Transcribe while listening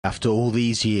after all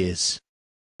these years.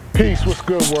 Peace, what's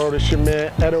good world? It's your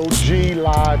man Edo G,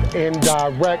 live and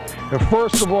direct. And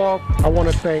first of all, I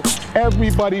want to thank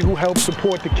everybody who helped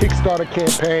support the Kickstarter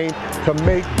campaign to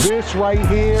make this right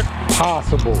here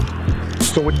possible.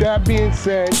 So with that being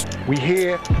said, we're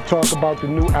here to talk about the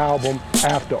new album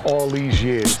After All These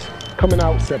Years. Coming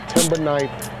out September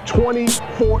 9th,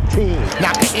 2014.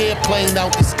 Knock an airplane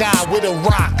out the sky with a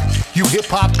rock. You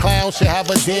hip-hop clowns should have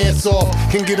a dance-off.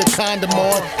 Can get a condom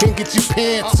on, can get your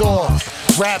pants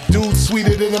off. Rap dude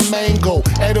sweeter than a mango.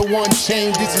 Edo one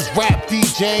chain, this is Rap D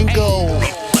Django.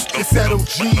 It's Edo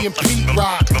G and Pete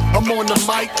Rock. I'm on the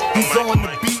mic, he's on the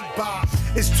beatbox.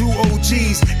 It's two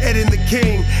OGs, Ed and the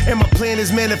King. And my plan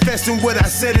is manifesting what I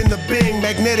said in the Bing.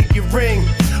 Magnetic your ring.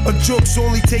 A jokes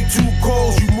only take 2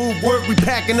 calls. You move work, we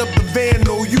packing up the van,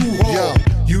 no U-Haul. Yo,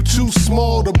 you too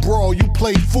small to brawl, you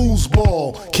play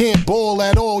foosball. Can't ball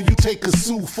at all, you take a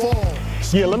Sioux Fall.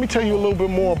 Yeah, let me tell you a little bit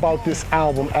more about this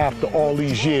album After All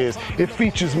These Years. It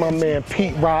features my man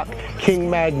Pete Rock, King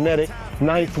Magnetic,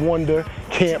 Ninth Wonder,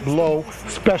 Camp Low,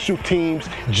 Special Teams,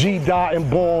 G. Dot and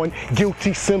Born,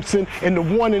 Guilty Simpson, and the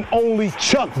one and only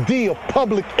Chuck D of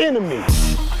Public Enemy.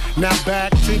 Now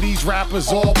back to these rappers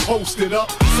all posted up.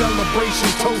 Celebration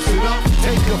toasted up.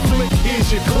 Take a flick,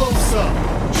 here's your close-up.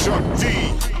 Chuck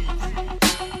D.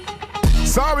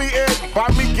 Sorry, Ed, by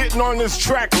me getting on this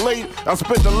track late. I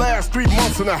spent the last 3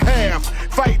 months and a half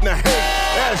fighting the hate.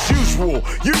 As usual,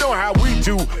 you know how we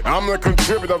do. I'm the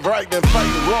contributor of right and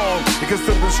fighting wrong because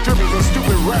some distributors are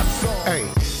stupid rap songs. Hey,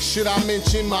 should I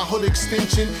mention my hood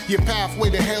extension? Your pathway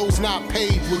to hell's not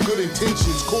paved with good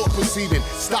intentions. Court proceeding,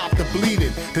 stop the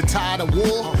bleeding. The tide of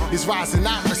war is rising,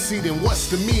 not receding. What's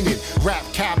the meaning? Rap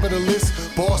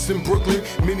capitalist, Boston, Brooklyn,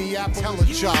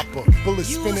 Minneapolis, helicopter.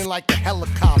 Bullets spinning like a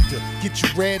helicopter. Get you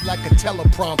read like a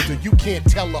teleprompter. You can't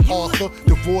tell the author.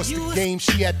 Divorce the game,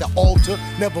 she at the altar.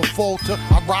 Never falter,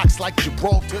 I rocks like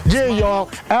Gibraltar. Yeah, y'all,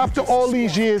 After All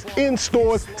These Years, in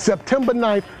stores September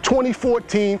 9th,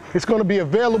 2014. It's going to be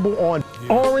available on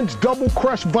orange double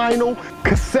crush vinyl,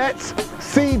 cassettes,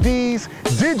 CDs,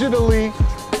 digitally,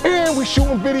 and we're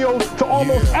shooting videos to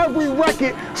almost every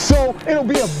record, so it'll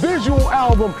be a visual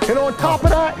album. And on top of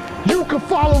that, you can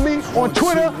follow me on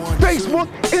Twitter, Facebook,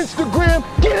 Instagram.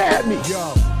 Get at me.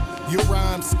 Yo, your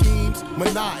rhyme schemes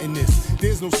monotonous.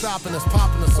 There's no stopping us,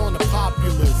 popping us on the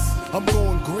populace. I'm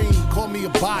going green, call me a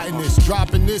botanist.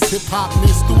 Dropping this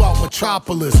hip-hopness throughout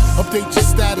Metropolis. Update your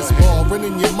status bar,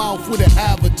 running your mouth with an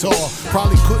avatar.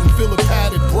 Probably couldn't fill a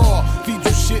padded bra. Feed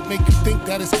you shit, make you think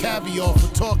that it's caviar.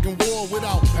 For talking war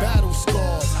without battle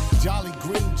scars. Jolly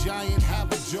green giant,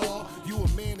 have a jaw. You a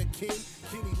man, a king,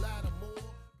 Kenny Ladder.